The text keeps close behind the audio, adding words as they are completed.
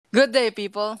Good day,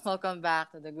 people. Welcome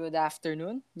back to the Good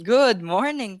Afternoon, Good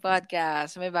Morning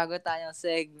Podcast. May bago tayong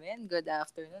segment, Good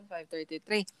Afternoon,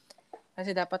 5:33.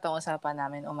 Kasi dapat ang usapan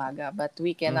namin umaga, but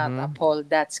we cannot Mhm. uphold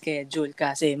that schedule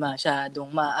kasi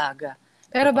masyadong maaga.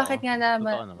 Pero Totoo. Totoo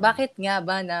naman. bakit nga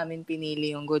ba namin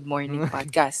pinili yung Good Morning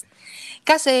Podcast?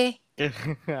 Kasi,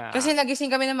 kasi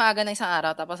nagising kami na maaga na isang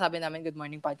araw, tapos sabi namin Good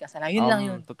Morning Podcast na lang. Yun lang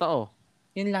yun. Totoo.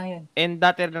 Yun lang yun. And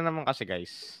dati na naman kasi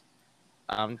guys,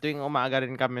 tuwing umaga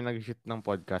rin kami nag-shoot ng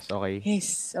podcast, okay?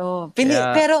 Yes. Oh,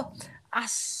 Kaya, pero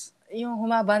yung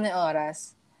humaba na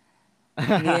oras,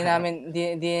 hindi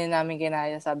namin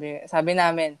kinaya. Sabi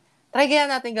namin, try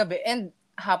kaya natin gabi and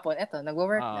hapon. Eto,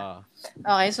 nagwo-work na.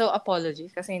 Oo. Okay, so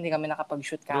apologies kasi hindi kami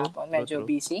nakapag-shoot kahapon. Medyo True.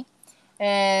 busy.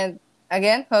 And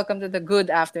again, welcome to the Good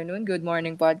Afternoon, Good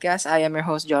Morning Podcast. I am your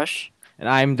host, Josh.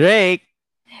 And I'm Drake.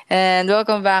 And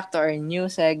welcome back to our new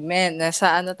segment.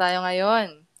 Nasa ano tayo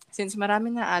ngayon? Since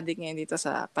marami na addict ngayon dito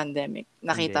sa pandemic,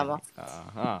 nakita mo?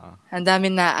 Ang dami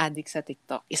na addict sa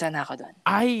TikTok. Isa na ako doon.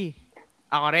 Ay!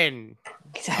 Ako rin.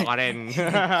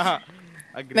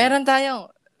 Agree. Meron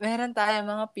tayong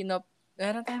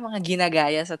mga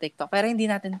ginagaya sa TikTok pero hindi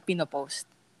natin pinopost.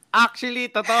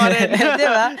 Actually, totoo rin. Di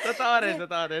ba? Totoo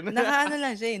rin. Nakaano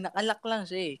lang siya nakalak lang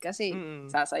siya kasi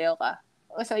sasayaw ka.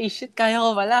 Oh, so shit, kaya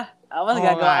ko pala. Tapos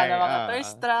gagawa ka ng mga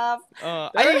thirst trap.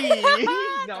 Ay!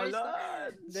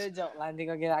 Hindi, joke lang. Hindi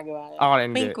ko ginagawa. Ako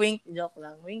rin, Wink, joke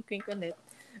lang. Wink ulit.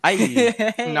 Ay,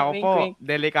 naku po, Wink.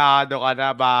 delikado ka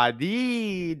na,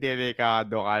 buddy.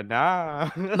 Delikado ka na.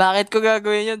 Bakit ko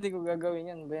gagawin yun? Hindi ko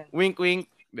gagawin yun, Ben. Wink.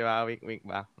 Di ba? Wink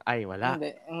ba? Ay, wala.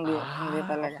 Hindi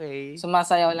talaga. Okay.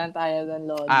 Sumasayaw lang tayo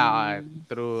doon, Lodi.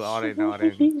 True. Ako rin.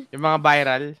 Yung mga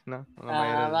viral, no? Mga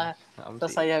viral.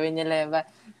 Sasayawin nila yun ba?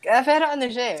 Pero ano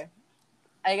siya eh.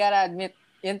 I gotta admit,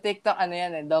 yung TikTok ano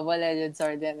yan eh, double-edged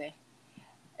sword yan eh.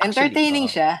 Entertaining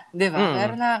siya, di ba?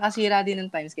 Pero nakakasira din ng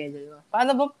time schedule mo.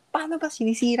 Paano ba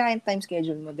sinisira yung time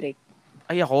schedule mo, Drake?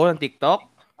 Ay, ako ng TikTok?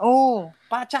 Oo.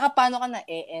 Tsaka paano ka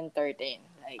na-entertain?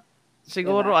 Like,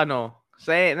 siguro diba?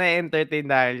 Na-entertain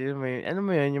dahil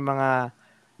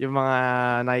yung mga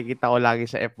nakikita ko lagi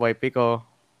sa FYP ko.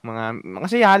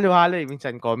 Kasi halo-halo eh.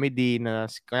 Minsan comedy, may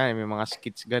mga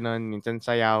skits ganon, minsan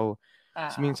sayaw.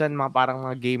 Minsan parang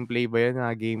mga gameplay ba yun?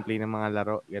 Mga gameplay ng mga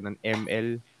laro, ganon,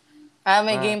 ML.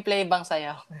 May gameplay bang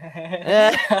sayaw?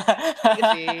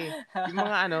 Kasi, yung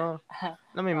mga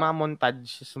may mga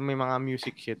montage, may mga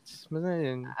music shits.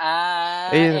 Ayun,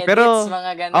 edits, pero,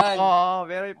 mga ganon.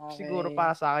 Pero siguro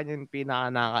para sa akin yung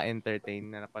pinaka-naka-entertain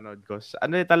na napanood ko.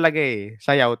 Talaga eh,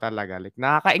 sayaw talaga. Like,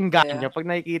 nakaka-engage pag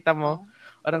nakikita mo.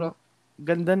 Parang,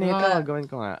 ganda nito, gawin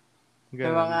ko nga. Ganun.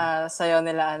 Yung mga sayaw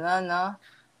nila, no?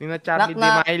 Nina Charlie De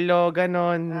Milo,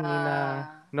 ganon. Nina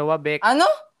Noah Beck. Ano?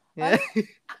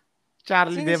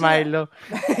 Charlie De Milo.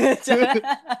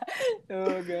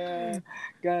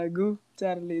 Gago.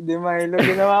 Charlie De Milo.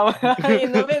 Ginawa mo na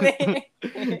inumin eh.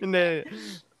 Hindi.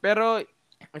 Pero,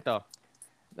 ito.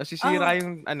 Nasisira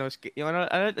yung,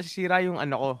 nasisira yung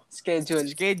ko.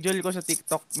 Schedule ko sa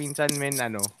TikTok. Minsan,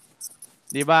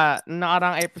 di ba,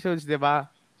 nakarang episodes, di ba,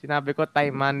 sinabi ko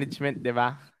time management, di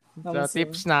ba? So,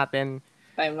 tips natin.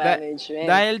 Time management.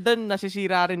 Dahil doon,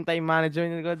 nasisira rin time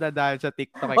management ko dahil sa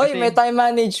TikTok. Oy, may time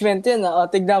management yun.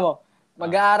 Tignan mo.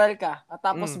 Mag-aaral ka.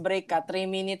 Tapos break ka. 3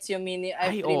 minutes yung 3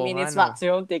 minutes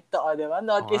maximum TikTok. Di ba?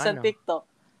 Nood ka sa TikTok.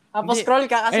 Tapos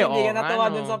scroll ka kasi hindi ka natawa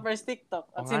dun sa first TikTok.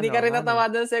 At hindi ka rin natawa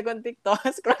dun sa second TikTok.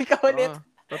 Scroll ka ulit.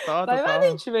 Totoo. Time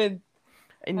management.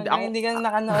 Hindi ka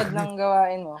nakanood ng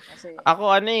gawain mo. Kasi...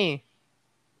 Ako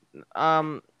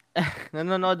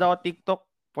nanonood ako TikTok.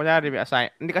 Kunyari,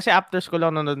 hindi kasi after school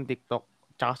lang nanonood ng TikTok.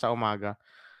 Tsaka sa umaga.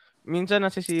 Minsan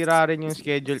nasisira rin yung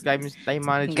schedule. Time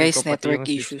management guys, ko. Pati yung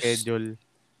sleep schedule.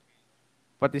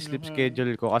 Pati sleep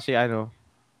schedule ko.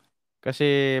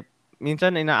 Kasi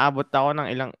minsan inaabot ako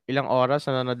ng ilang oras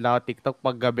nanonood lang ako TikTok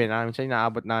pag gabi na. Minsan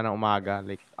inaabot na ng umaga.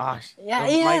 Like,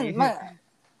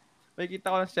 may kita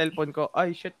ko ng cellphone ko.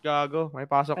 Ay, shit, gago. May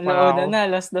pasok pa ako.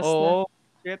 Last na.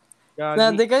 Shit.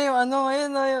 Hindi kayo, ngayon,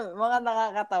 mga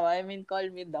nakakatawa. I mean, call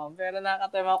me dumb. Pero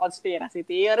nakakatawa mga conspiracy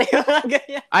theory, mga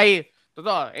ganyan. Ay,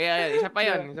 totoo. Isa pa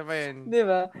yun. Di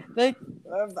ba? Like,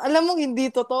 alam mong hindi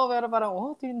totoo, pero parang,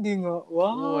 hindi nga.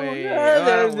 Wow.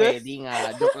 Hindi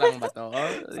nga. Joke lang ba to?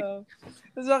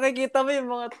 Tapos makikita mo yung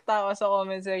mga tao sa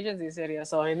comment section,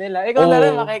 siseryosohin nila. Ikaw na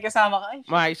rin, makikisama ka.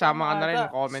 Makikisama ka na rin,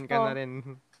 comment ka na rin.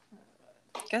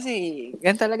 Kasi,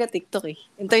 yan talaga TikTok eh.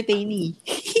 Entertaining.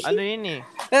 Yun eh.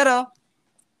 Pero,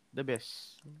 the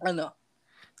best.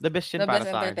 The best yun para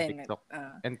sa akin, TikTok.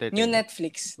 New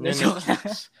Netflix.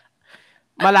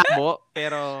 Malabo,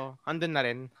 pero andun na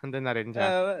rin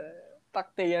siya.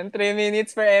 Takti yan. 3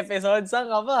 minutes per episode. Saan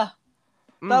ka ba?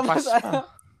 Tapos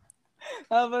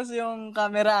tapos yung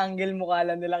camera angle mukha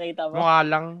lang nila kita mo. Mukha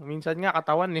lang. Minsan nga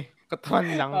katawan eh. Katawan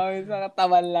lang. Minsan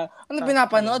katawan lang. Ano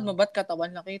pinapanood mo? Ba't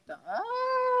katawan nakita?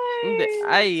 Hindi.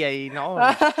 Ay, nako.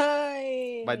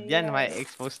 Ay! Bad yan. May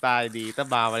expose tayo dito.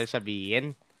 Bawal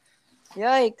sabihin.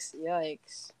 Yikes.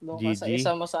 Doon ka sa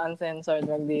isa mo sa uncensored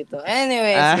wag dito.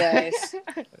 Anyways, guys.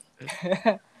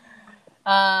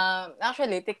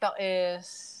 Actually, TikTok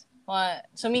is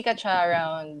sumikat siya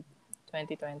around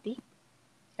 2020.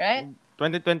 Right?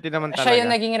 2020 naman talaga.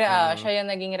 Siya yung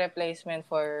naging replacement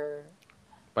for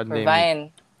pandemic. For Vine.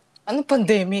 Anong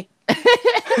pandemic?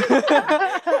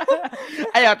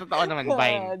 Ay, totoo naman,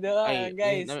 Vine. Diba,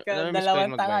 guys,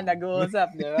 dalawang tanga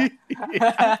nag-uusap, di ba?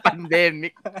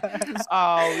 Pandemic.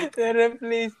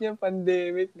 Replace niya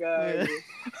pandemic, guys.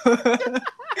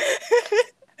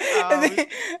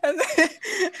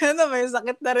 May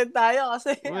sakit na rin tayo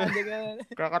kasi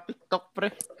kaka-TikTok, pre.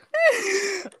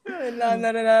 Kailangan na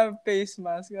rin na face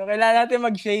mask. Kailangan natin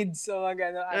mag-shades o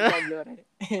anti-blurry.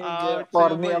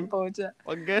 Porny ang po siya.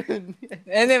 Wag ganun.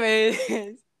 Anyway,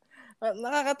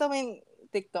 nakakatawa yung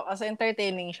TikTok kasi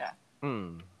entertaining siya.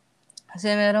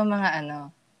 Kasi merong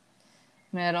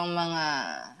mga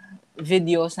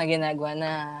videos na ginagawa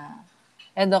na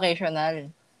educational.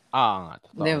 Nga,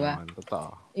 totoo. Diba? Naman, totoo.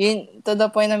 To the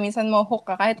point na minsan mo-hook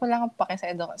ka kahit wala kang pake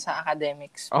sa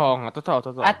academics. Nga,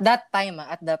 totoo. At that time,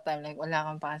 like wala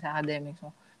kang pake sa academics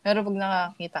mo. Pero pag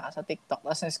nakakita ka sa TikTok,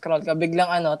 tapos scroll ka, biglang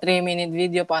 3-minute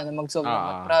video, paano mag-solve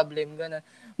ng problem, gano'n.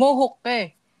 Mo-hook ka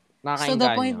eh. To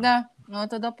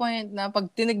the point na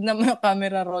pag tinignan mo yung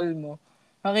camera roll mo,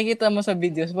 makikita mo sa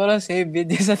videos, parang save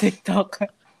video sa TikTok.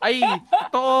 Ay,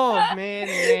 totoo,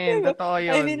 men. Totoo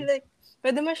yun. I mean, like,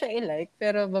 pwede mo siya i-like,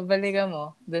 pero babalikan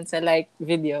mo dun sa like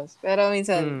videos. Pero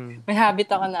minsan, may habit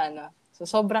ako na so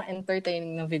sobrang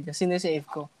entertaining ng video, sinisave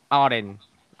ko. Ako rin.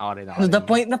 To the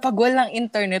point na pag walang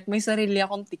internet, may sarili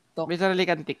akong TikTok. May sarili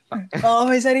kang TikTok? Oo,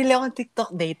 may sarili akong TikTok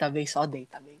database.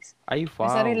 Database. Ay, wow. May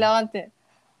sarili akong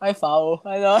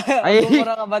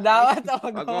magmumura ka ba dapat?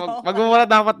 Magmumura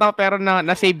dapat na, pero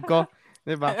na-save ko.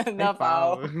 Diba?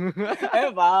 Ay,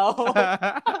 wow.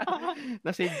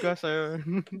 Na-save ko, sir.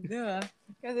 Diba?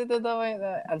 Kasi totoo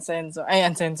uncensored.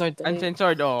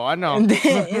 Uncensored, ano?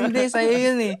 Hindi, sa'yo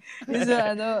yun eh. Yung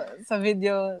sa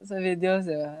videos,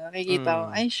 diba? Nakikita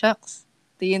ko, ay, shucks.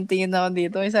 Tingin ako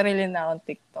dito. May sarili na akong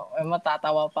TikTok. Ay,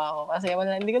 matatawa pa ako. Kasi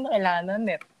hindi ko na kailangan ng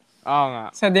net. Oo nga.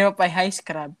 So, di ba pa high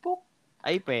scrub?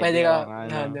 Ay, pwede ka,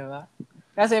 diba?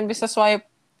 Kasi imbis na swipe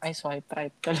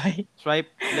right tuloy.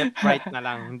 Swipe left, right na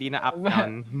lang. Hindi na up,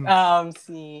 down.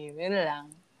 Yun lang.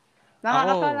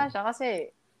 Nakakatala siya kasi,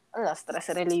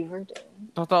 stress reliever din.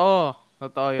 Totoo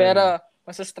yun. Pero,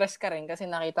 masustress ka rin kasi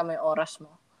nakita mo yung oras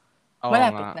mo.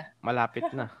 Malapit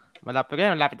na.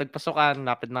 Malapit nagpasukan,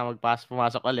 malapit na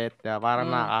pumasok ulit. Kaya parang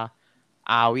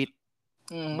naka-awit.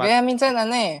 Kaya minsan,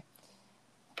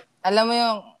 alam mo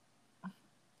yung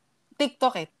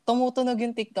TikTok tumutunog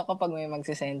yung TikTok kapag may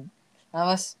magsisend.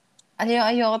 Tapos,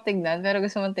 ayoko tignan, pero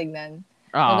gusto mong tignan.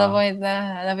 To the point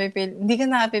na, hindi ka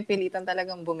napipilitan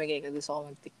talagang bumigay ka. Gusto ko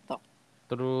mag-TikTok.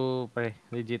 True, pre.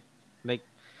 Legit. Like,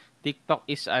 TikTok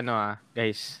is,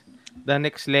 guys, the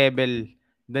next level.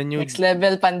 The new... Next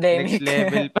level pandemic.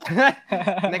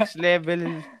 Next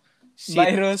level seats.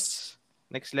 Virus.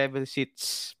 Next level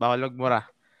seats. Bawal magmura.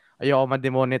 Ayoko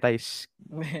ma-demonetize.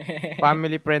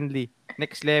 Family friendly.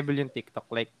 Next level yung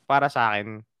TikTok. Like, para sa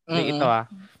akin, like ito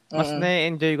mas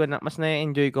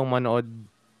na-enjoy kong manood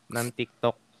ng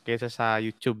TikTok kaysa sa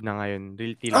YouTube na ngayon.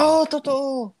 Realty lang.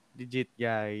 Totoo. Legit,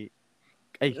 guy.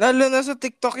 Ay. Lalo na sa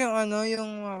TikTok yung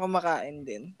yung kumakain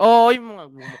din. Yung mga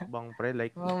mukbang, pre.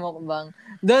 Like, mukbang.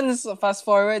 Doon, fast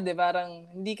forward, parang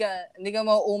hindi ka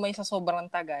mauumay sa sobrang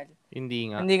tagal.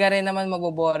 Hindi nga. Hindi ka rin naman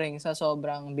maboboring sa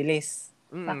sobrang bilis.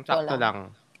 Sakto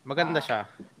lang. Maganda siya.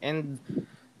 And,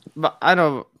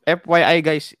 FYI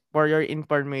guys, for your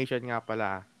information nga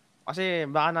pala. Kasi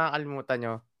baka nakakalimutan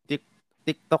nyo,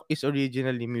 TikTok is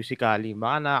originally Musical.ly.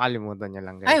 Baka nakakalimutan nyo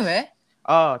lang, guys. Ay, we?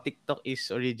 TikTok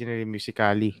is originally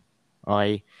Musical.ly.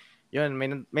 Okay. Yun,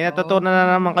 may natutunan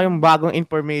na naman kayong bagong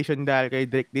information dahil kay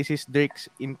Drake. This is Drake's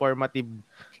informative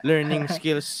learning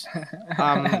skills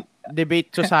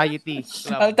debate society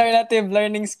club. Alternative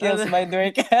learning skills by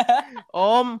Drake.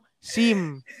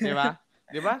 SIM.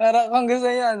 Diba? Pero kung gusto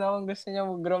niyo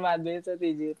mag-graduate sa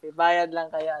TGP, bayad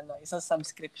lang kayo, isang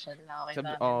subscription lang. Okay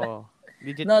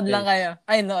legit. Nod lang kayo.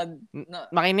 Ay, nod.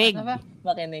 Makinig. Ano ba?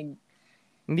 Makinig.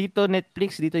 Dito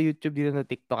Netflix, dito YouTube, dito na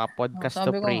TikTok, podcast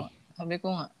to free. Sabi ko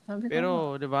nga.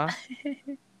 Pero, di ba?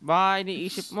 Baka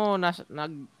iniisip mo,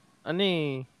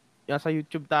 nasa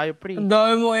YouTube tayo, pre. Ang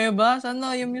dami mo, Eva.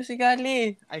 Ano, yung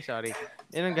Musical.ly. Ay, sorry.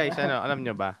 Yun guys, alam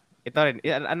nyo ba? Ito rin,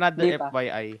 another Di pa.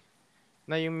 FYI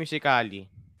na yung Musical.ly.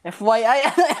 FYI?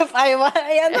 Ano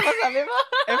FYI? Ano ba sabi mo?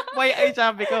 FYI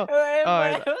sabi ko.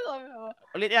 FYI ba sabi mo?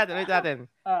 Ulit natin.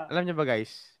 Alam nyo ba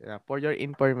guys, for your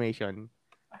information,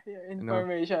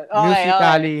 information. Okay,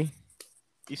 Musical.ly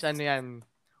is yan,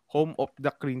 home of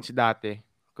the cringe dati.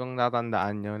 Kung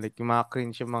natandaan nyo, like yung mga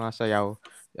cringe yung mga sayaw.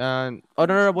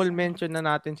 Honorable mention na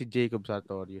natin si Jacob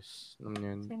Sartorius.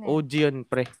 OG yun,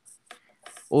 pre.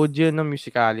 OG yun ng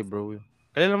Musical.ly, bro.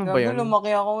 Kailan mo ba yun?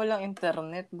 Lumaki ako walang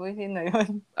internet, boy. Sino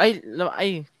yun?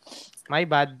 Ay, my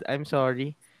bad. I'm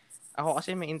sorry. Ako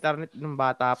kasi may internet nung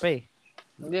bata pa eh.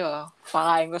 Hindi ba?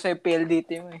 Pakain ko sa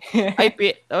PLDT mo eh.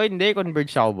 Hindi.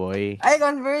 Converge ako, boy. Ay,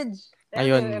 Converge.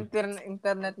 Ayun.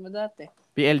 Internet mo dati.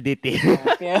 PLDT.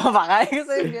 Pakain ko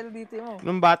sa PLDT mo.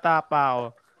 Nung bata pa ako.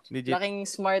 Legit. Laking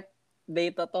smart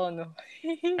data to, no?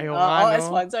 Ayun nga, no?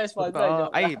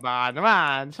 Sponsor. Ay, baka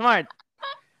naman. Smart.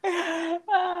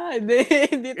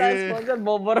 Hindi tayo sponsor.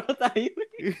 Boboro tayo.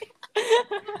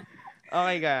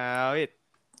 Okay ka. Wait.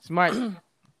 Smart.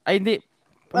 Ay, hindi.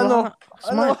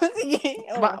 Smart.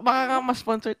 Sige. Baka nga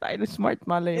ma-sponsor tayo ng Smart.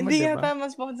 Malay mo, hindi diba? nga tayo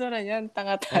ma-sponsoran yan.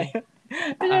 Tanga tayo.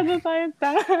 Masyado tayo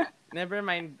tanga. Never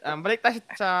mind. Balik tayo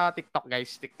sa TikTok,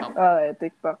 guys. TikTok.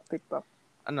 Okay, TikTok.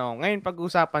 Ngayon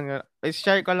pag-usapan,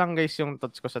 share ko lang guys yung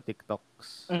thoughts ko sa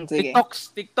TikToks. Sige.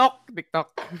 TikTok.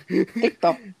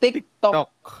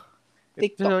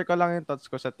 Share ko lang yung thoughts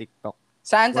ko sa TikTok.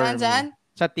 Saan?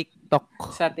 Sa TikTok.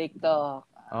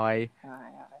 Okay.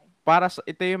 Para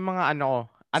ito yung mga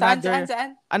ano. Saan?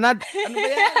 Ano ba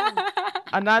yan?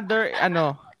 Another,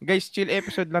 guys, chill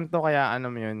episode lang to, kaya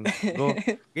mo yun. Go.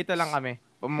 Gito lang kami.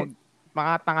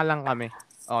 Mga tanga lang kami.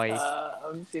 Okay.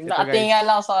 Nakatinga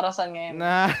lang sa orasan ngayon.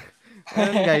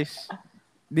 Guys.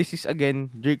 This is again,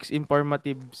 Drake's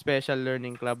Informative Special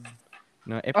Learning Club.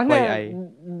 No, FYI.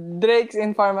 Drake's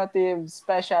Informative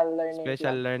Special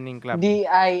Learning Club.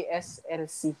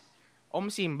 DISLC.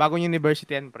 OMSIM, bagong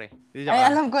university yan, pre. Ay,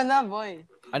 alam ko na, boy.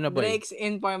 Ano, boy? Drake's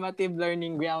Informative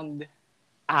Learning Ground.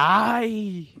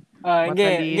 Ay!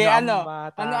 Matalino ang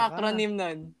bata ka. Ano acronym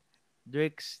nun?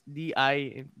 Drake's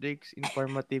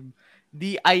Informative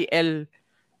DILG.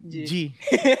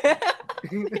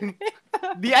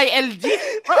 DILG?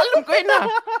 Bro, alam ko yun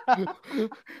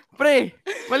Pre,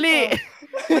 mali.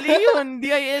 Mali yun.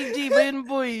 DILG ba yun,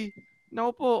 boy?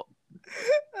 Naku po.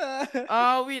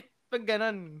 Wait. Pag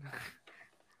ganun.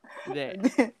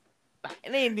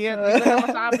 Hindi ko na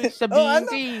masabi sabihin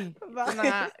ko eh. Ito na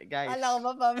nga, guys. Alam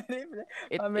ko ba,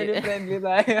 family friendly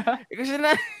tayo? Kasi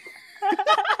na...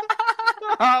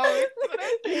 Bakit?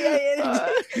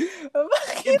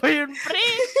 Iba yun, pre.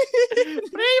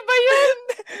 Pre, iba yun.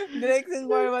 Drake's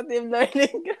Informative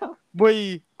Learning Ground.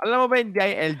 Boy, alam mo ba yung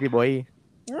DILG, boy?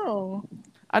 No.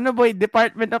 Ano, boy?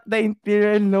 Department of the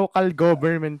Interior and Local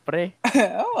Government, pre.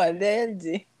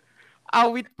 DILG.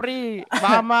 Wait, pre.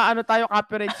 Baka tayo,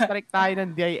 copyright strike tayo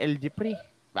ng DILG, pre.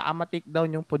 Baka ma-take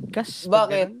down yung podcast.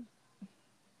 Bakit?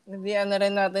 Hindi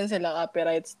rin natin sila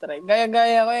copyright strike.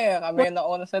 Gaya-gaya ko eh. Kami yung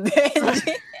nauna sa DILG.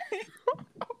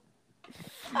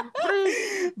 Pre,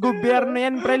 gobyerno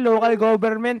yan, pre. Local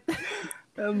government.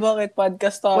 Bakit?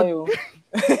 Podcast tayo.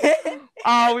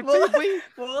 Wait, boy.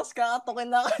 Bukas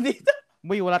kakatukin na ka dito.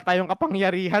 Boy, wala tayong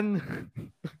kapangyarihan.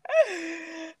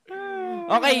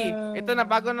 Okay, ito na,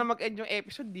 bago na mag-end yung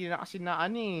episode, di na kasi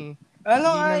hindi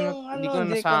ko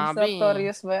Jacob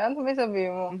Sartorius ba? Ano may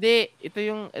sabihin mo? Hindi, ito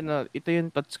yung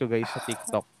thoughts ko guys sa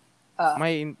TikTok.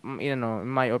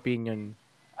 My opinion,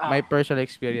 my personal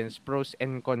experience, pros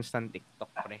and cons ng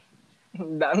TikTok, pre.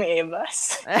 Dami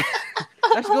ebas.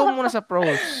 Let's go muna sa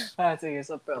pros. Sige,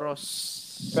 sa pros.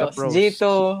 Pros. G2.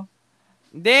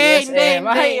 Hindi.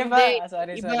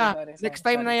 Sorry. Next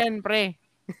time na yan, pre.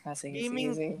 Sige.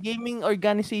 Gaming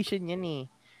organization yan eh.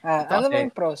 Ano ba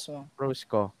yung pros mo? Pros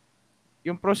ko.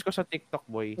 Yung pros ko sa TikTok,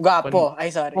 boy. Gwapo.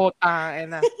 Ay, sorry. Puta,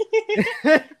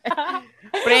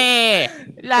 Pre!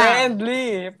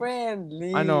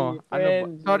 Friendly. Ano?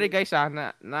 Sorry guys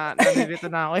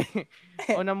nalilito na ako eh.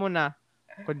 Una muna,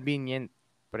 convenient,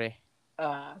 pre.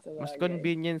 Mas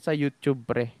convenient sa YouTube,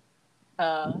 pre.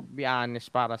 Be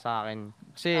honest para sa akin.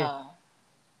 Kasi,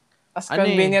 mas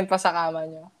convenient pa sa kama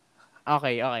nyo.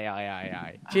 Okay.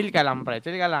 Chill ka lang, pre.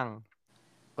 Chill ka lang.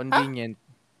 Convenient.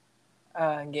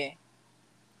 Okay.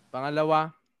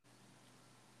 Pangalawa,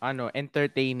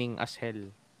 entertaining as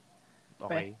hell.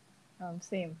 Okay.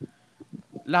 Same.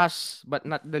 Last but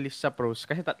not the least sa pros.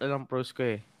 Kasi tatlo lang pros ko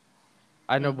eh.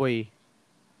 Boy?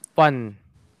 Fun.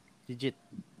 Legit.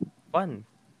 Fun.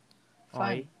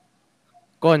 Okay.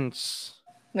 Cons.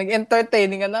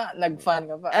 Nag-entertaining ka na, nag-fun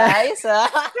ka pa. Ayos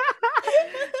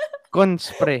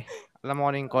Cons, pre. Alam mo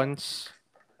kung ano yung cons?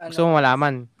 Ano Gusto mo cons?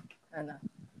 malaman? Ano?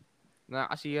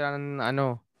 Nakakasira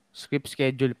ng script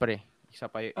schedule, pre.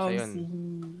 Isa yun. Si...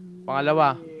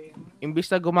 Pangalawa, imbis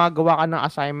na gumagawa ka ng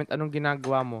assignment, anong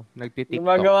ginagawa mo? Nagti-TikTok.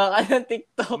 Gumagawa ka ng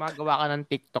TikTok. Gumagawa ka ng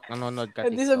TikTok, nanonood ka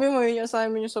Eh di TikTok. sabi mo yun yung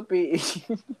assignment nyo sa PE.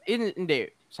 Hindi.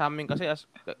 Sa amin kasi,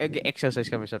 exercise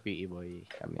kami sa PE, boy.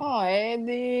 Kami.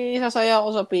 Di sasaya ako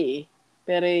sa PE.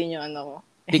 Pero yun yung ano ko.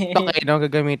 TikTok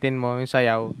gagamitin mo, yung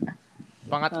sayaw.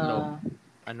 Pangatlo,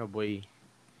 boy.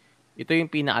 Ito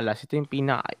yung pinaalas. Ito yung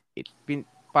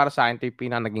para sa akin, ito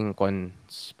yung naging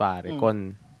cons, pare.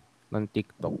 Con ng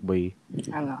TikTok, boy.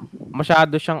 Ano?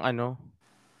 Masyado siyang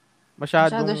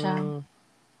Masyado siya.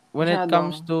 when it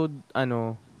comes to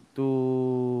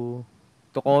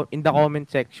in the comment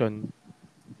section,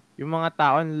 yung mga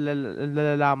tao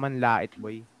lalalaman lait,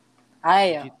 boy.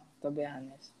 Ay, to be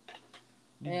honest.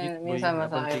 Legit, boy. Minsan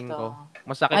Napansin masakit ko. to.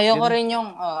 Masakit Ayoko din.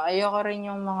 ayoko rin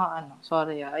yung mga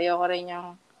sorry ayoko rin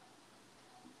yung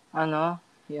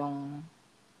yung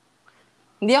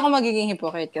hindi ako magiging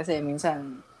hypocrite kasi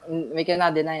minsan may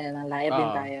deny na ng lait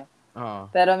din tayo. Oo.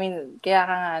 Pero kaya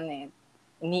ka nga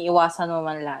iniiwasan mo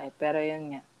man lait. Pero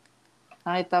yun nga.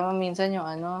 Nakita mo minsan yung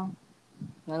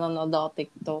nanonood ako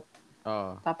TikTok.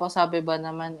 Oo. Tapos sabi ba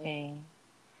naman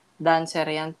dancer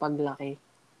yan paglaki.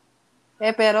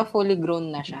 Pero fully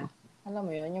grown na siya. Alam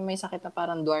mo yun, yung may sakit na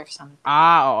parang dwarf something.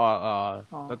 Oo.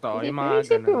 Totoo. Yung mga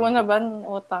isipin mo ganun. na ba,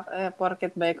 utak,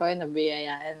 porket ba ikaw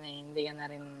nabiyayaan hindi ka na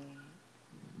rin,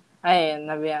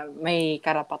 may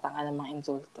karapatan ka namang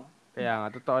insulto. Kaya nga,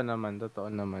 totoo naman.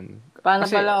 Paano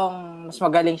pala kung mas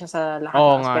magaling siya sa lahat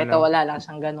ng aspeto, wala lang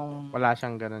siyang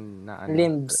ganun na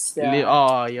limbs.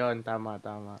 Yun, tama.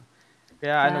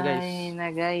 Kaya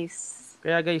guys.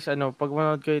 Kaya guys, pag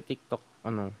manood kayo TikTok,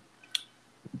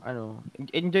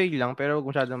 enjoy lang, pero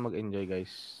huwag masyadong mag-enjoy,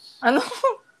 guys.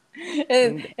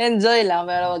 Enjoy lang,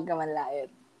 pero huwag ka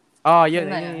manlait. Yun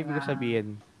yung ibig ko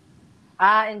sabihin.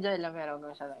 Enjoy lang, pero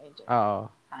huwag masyadong enjoy. Oo.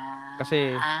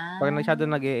 Kasi, pag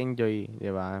masyadong nag-e-enjoy,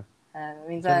 di ba?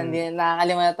 Minsan, hindi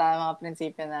nakakalimutan tayo mga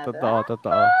prinsipyo natin.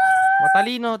 Totoo.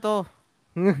 Matalino to.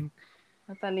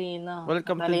 Matalino.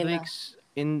 Welcome to Drake's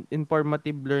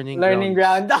Informative Learning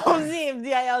Ground.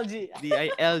 DILG.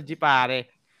 DILG,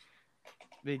 pare.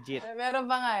 Legit. Meron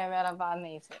pa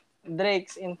naisip.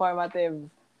 Drake's Informative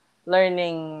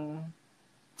Learning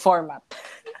Format.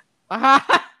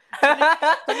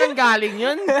 Saan galing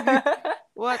yun?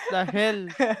 What the hell?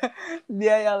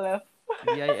 DILF.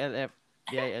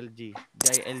 DILG.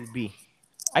 DILB.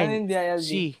 Ano yung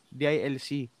DILG? DILC.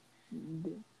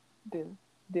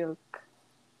 Dilk.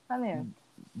 Ano yun?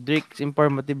 Drake's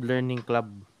Informative Learning Club.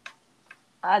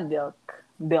 Dilk.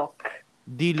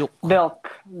 Diluk.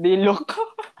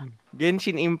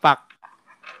 Genshin Impact.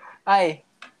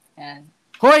 Yan.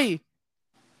 Hoy!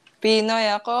 Pinoy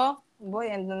ako.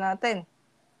 Boy, end na natin.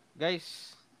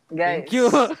 Guys. Thank you.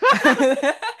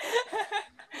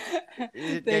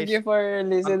 Thank you for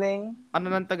listening.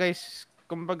 Lang to, guys?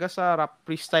 Kumbaga sa rap,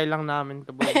 freestyle lang namin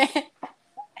to, boy.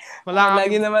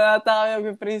 Lagi naman ata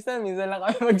kami mag-freestyle. Minsan lang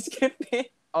kami mag-script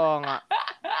Oo nga.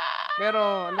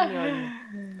 Pero, alam mo yun,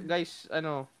 guys,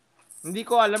 hindi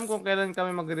ko alam kung kailan kami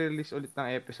magre-release ulit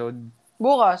ng episode.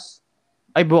 Bukas.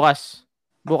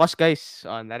 Bukas, guys.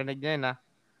 Narinig niyo yun, ha?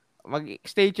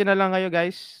 Mag-stay tuned na lang kayo,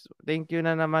 guys. Thank you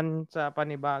na naman sa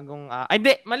panibagong...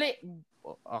 hindi! Mali!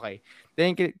 Okay.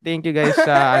 Thank you, guys,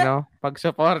 sa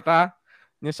pagsuporta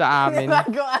nyo sa amin.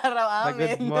 Bagong araw amin. The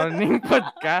Good Morning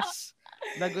Podcast.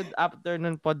 The Good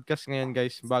Afternoon Podcast ngayon,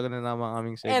 guys. Bago na naman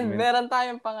aming segment. And meron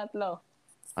tayong pangatlo.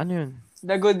 Ano yun?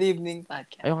 The Good Evening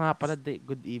Podcast. Ayun nga pala,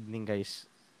 good evening, guys.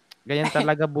 Ganyan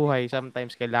talaga buhay.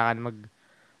 Sometimes kailangan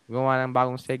gawa ng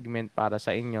bagong segment para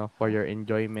sa inyo for your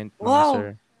enjoyment, mga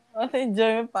sir. What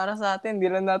enjoyment para sa atin.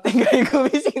 Hindi lang natin kayo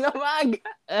gumising na maaga.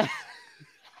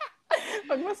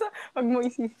 Pag mo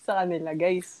isip sa kanila,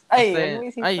 guys. Wag mo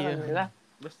isip sa kanila.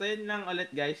 Basta yun lang ulit,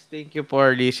 guys. Thank you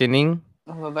for listening.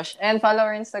 And follow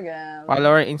our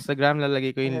Instagram.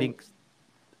 Lalagay ko yung links.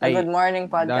 Good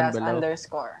Morning Podcast _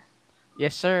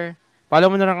 Yes, sir. Follow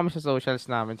mo na lang kami sa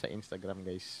socials namin sa Instagram,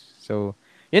 guys. So,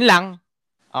 yun lang.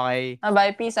 Okay.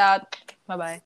 Bye. Peace out. Bye-bye.